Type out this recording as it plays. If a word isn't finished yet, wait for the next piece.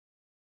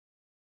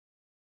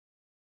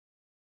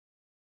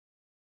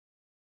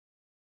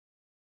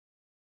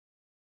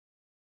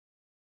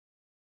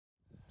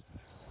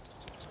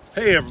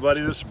Hey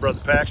everybody, this is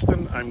Brother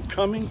Paxton. I'm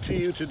coming to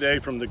you today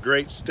from the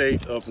great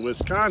state of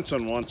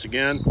Wisconsin once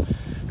again.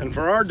 And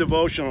for our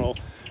devotional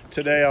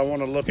today, I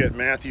want to look at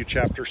Matthew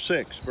chapter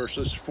 6,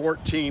 verses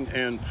 14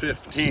 and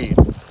 15.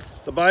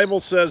 The Bible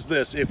says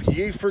this: "If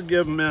ye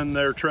forgive men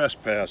their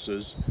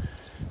trespasses,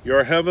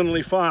 your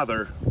heavenly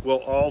Father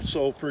will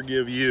also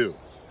forgive you.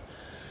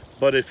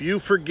 But if you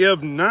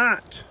forgive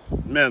not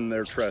men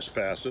their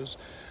trespasses,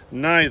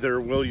 neither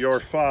will your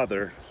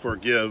Father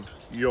forgive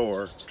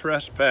your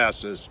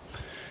trespasses."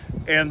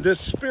 And this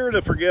spirit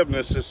of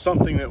forgiveness is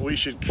something that we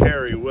should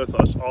carry with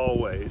us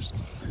always.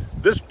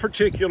 This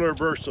particular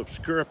verse of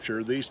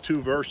Scripture, these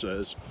two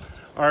verses,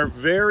 are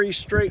very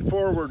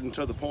straightforward and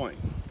to the point.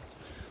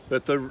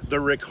 That the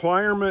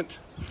requirement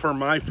for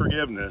my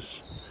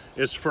forgiveness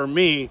is for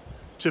me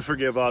to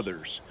forgive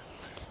others.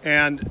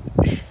 And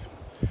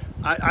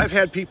I've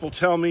had people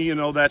tell me,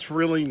 that's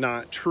really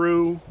not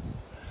true.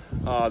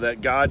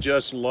 That God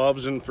just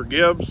loves and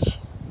forgives,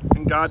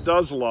 and God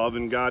does love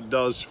and God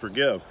does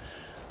forgive.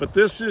 But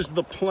this is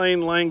the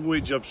plain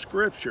language of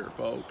Scripture,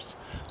 folks.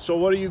 So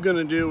what are you going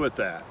to do with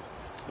that?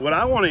 What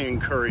I want to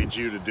encourage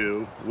you to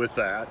do with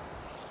that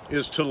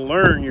is to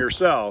learn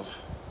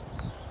yourself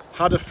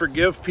how to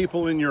forgive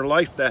people in your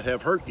life that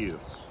have hurt you,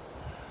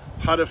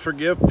 how to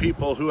forgive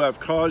people who have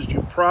caused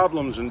you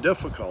problems and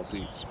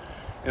difficulties,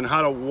 and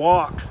how to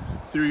walk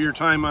through your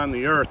time on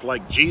the earth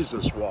like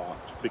Jesus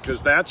walked,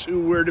 because that's who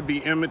we're to be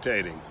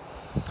imitating.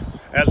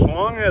 As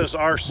long as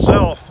our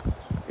self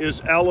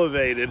is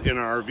elevated in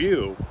our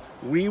view,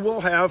 we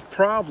will have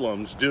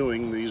problems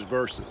doing these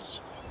verses.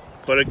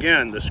 But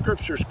again, the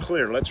Scripture's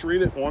clear. Let's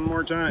read it one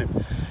more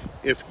time.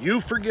 If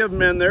you forgive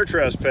men their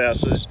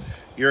trespasses,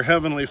 your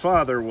heavenly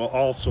Father will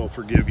also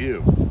forgive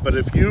you. But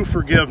if you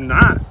forgive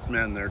not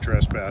men their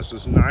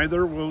trespasses,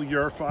 neither will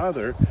your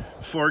Father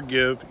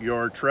forgive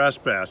your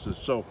trespasses.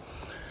 So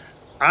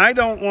I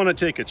don't want to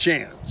take a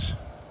chance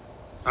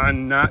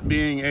on not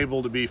being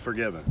able to be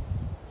forgiven.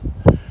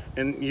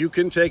 And you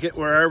can take it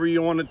wherever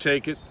you want to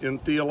take it in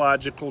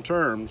theological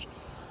terms.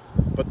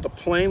 But the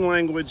plain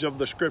language of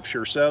the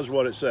Scripture says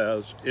what it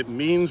says. It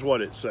means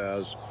what it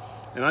says.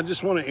 And I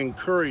just want to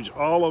encourage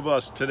all of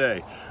us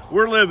today.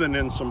 We're living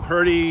in some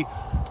pretty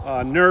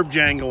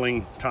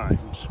nerve-jangling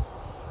times.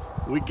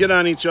 We get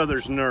on each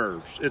other's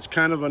nerves. It's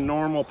kind of a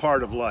normal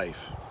part of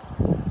life.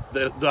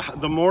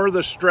 The more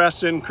the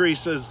stress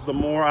increases, the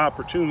more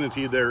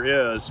opportunity there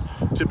is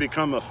to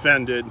become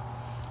offended,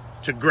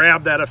 to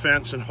grab that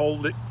offense and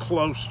hold it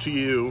close to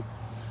you,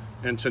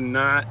 and to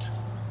not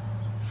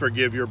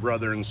forgive your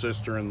brother and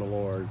sister in the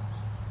Lord.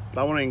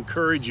 But I want to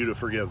encourage you to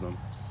forgive them,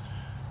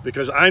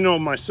 because I know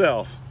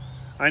myself,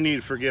 I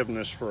need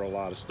forgiveness for a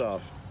lot of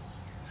stuff.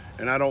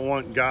 And I don't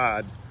want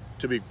God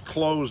to be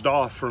closed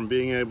off from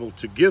being able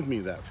to give me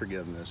that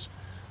forgiveness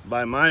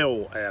by my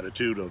old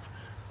attitude of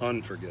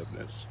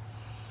unforgiveness.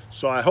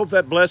 So I hope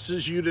that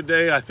blesses you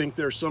today. I think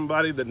there's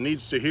somebody that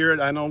needs to hear it.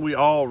 I know we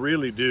all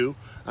really do.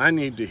 I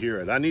need to hear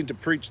it. I need to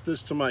preach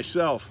this to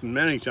myself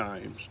many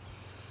times.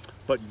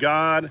 But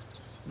God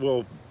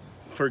will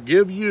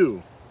forgive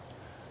you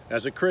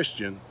as a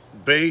Christian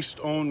based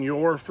on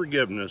your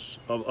forgiveness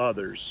of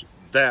others.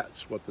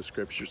 That's what the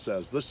Scripture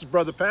says. This is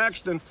Brother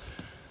Paxton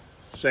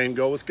saying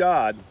go with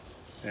God,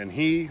 and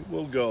He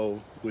will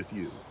go with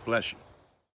you. Bless you.